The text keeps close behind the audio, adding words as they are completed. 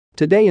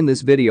Today in this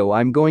video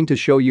I'm going to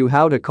show you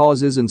how to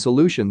causes and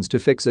solutions to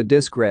fix a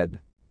disk read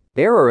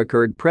error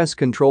occurred. Press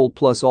Ctrl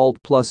plus Alt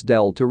plus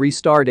Del to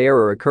restart.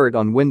 Error occurred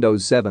on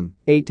Windows 7,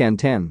 8 and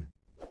 10.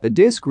 A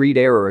disk read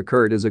error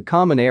occurred is a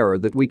common error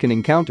that we can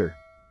encounter.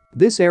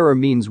 This error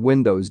means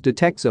Windows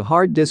detects a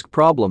hard disk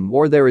problem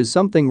or there is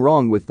something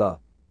wrong with the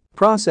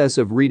process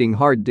of reading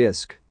hard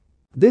disk.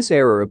 This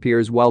error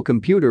appears while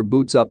computer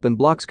boots up and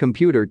blocks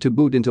computer to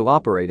boot into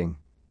operating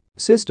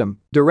system,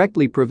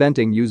 directly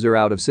preventing user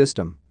out of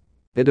system.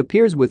 It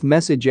appears with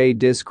message a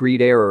disk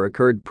read error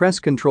occurred. Press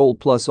Ctrl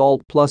plus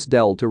Alt plus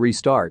Del to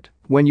restart.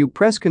 When you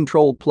press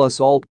Ctrl plus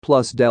Alt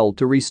plus Del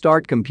to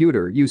restart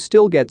computer, you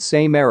still get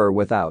same error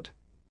without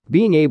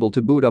being able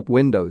to boot up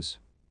Windows.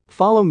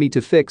 Follow me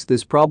to fix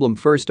this problem.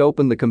 First,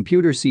 open the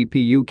computer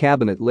CPU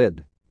cabinet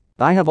lid.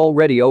 I have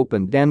already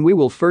opened and we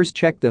will first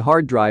check the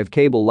hard drive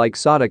cable like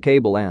SATA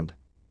cable and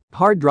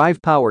hard drive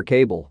power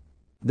cable.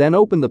 Then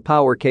open the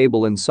power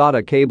cable and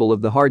SATA cable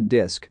of the hard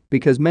disk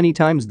because many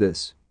times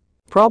this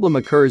problem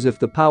occurs if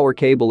the power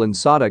cable and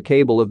SATA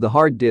cable of the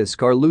hard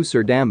disk are loose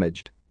or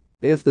damaged.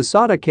 If the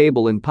SATA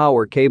cable and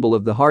power cable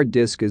of the hard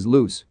disk is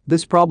loose,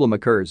 this problem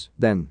occurs.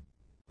 Then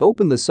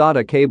open the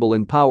SATA cable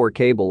and power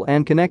cable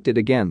and connect it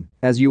again.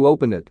 As you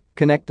open it,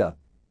 connect the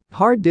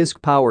hard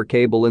disk power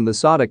cable and the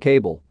SATA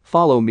cable.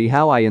 Follow me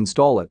how I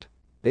install it.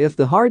 If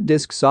the hard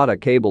disk SATA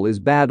cable is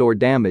bad or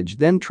damaged,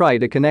 then try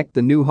to connect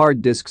the new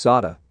hard disk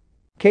SATA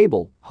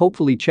cable.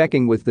 Hopefully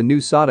checking with the new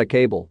SATA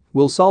cable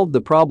will solve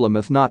the problem.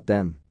 If not,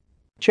 then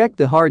check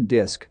the hard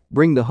disk.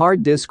 Bring the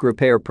hard disk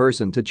repair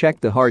person to check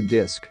the hard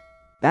disk.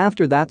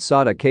 After that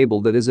SATA cable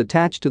that is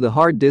attached to the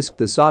hard disk,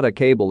 the SATA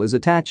cable is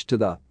attached to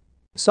the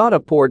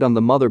SATA port on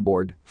the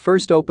motherboard.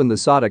 First open the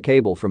SATA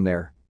cable from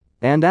there.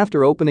 And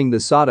after opening the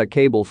SATA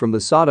cable from the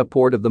SATA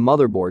port of the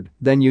motherboard,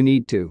 then you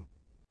need to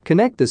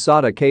connect the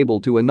SATA cable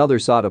to another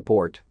SATA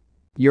port.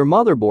 Your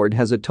motherboard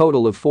has a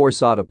total of 4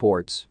 SATA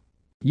ports.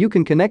 You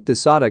can connect the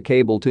SATA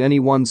cable to any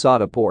one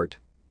SATA port.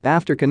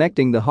 After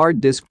connecting the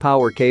hard disk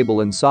power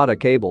cable and SATA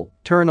cable,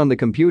 turn on the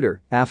computer.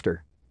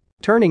 After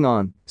turning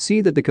on,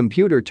 see that the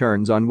computer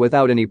turns on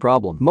without any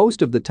problem.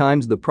 Most of the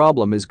times the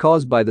problem is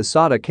caused by the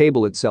SATA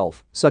cable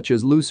itself, such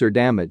as loose or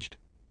damaged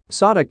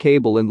SATA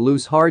cable and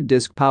loose hard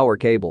disk power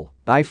cable.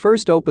 I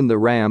first open the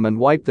RAM and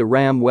wipe the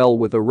RAM well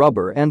with a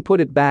rubber and put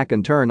it back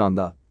and turn on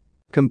the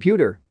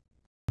computer.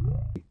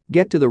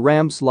 Get to the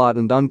RAM slot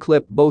and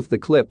unclip both the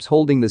clips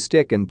holding the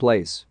stick in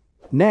place.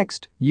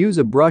 Next, use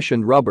a brush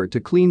and rubber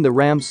to clean the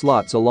RAM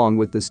slots along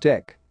with the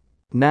stick.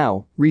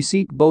 Now,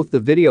 reseat both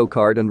the video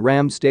card and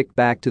RAM stick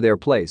back to their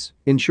place,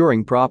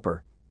 ensuring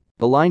proper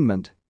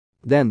alignment.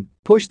 Then,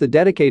 push the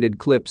dedicated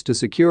clips to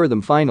secure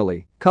them.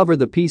 Finally, cover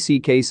the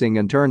PC casing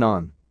and turn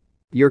on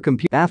your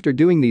computer. After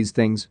doing these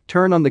things,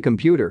 turn on the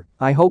computer.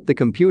 I hope the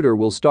computer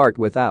will start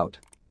without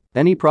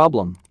any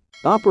problem.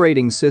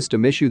 Operating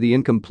system issue. The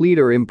incomplete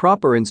or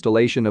improper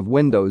installation of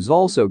Windows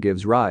also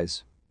gives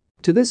rise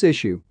to this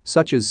issue,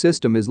 such as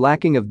system is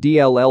lacking of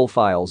DLL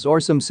files or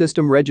some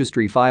system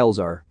registry files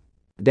are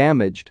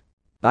damaged.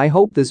 I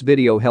hope this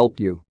video helped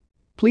you.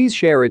 Please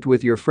share it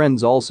with your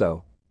friends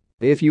also.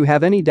 If you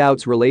have any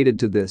doubts related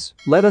to this,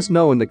 let us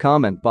know in the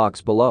comment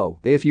box below.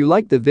 If you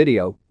liked the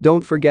video,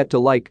 don't forget to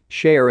like,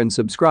 share and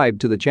subscribe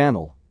to the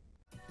channel.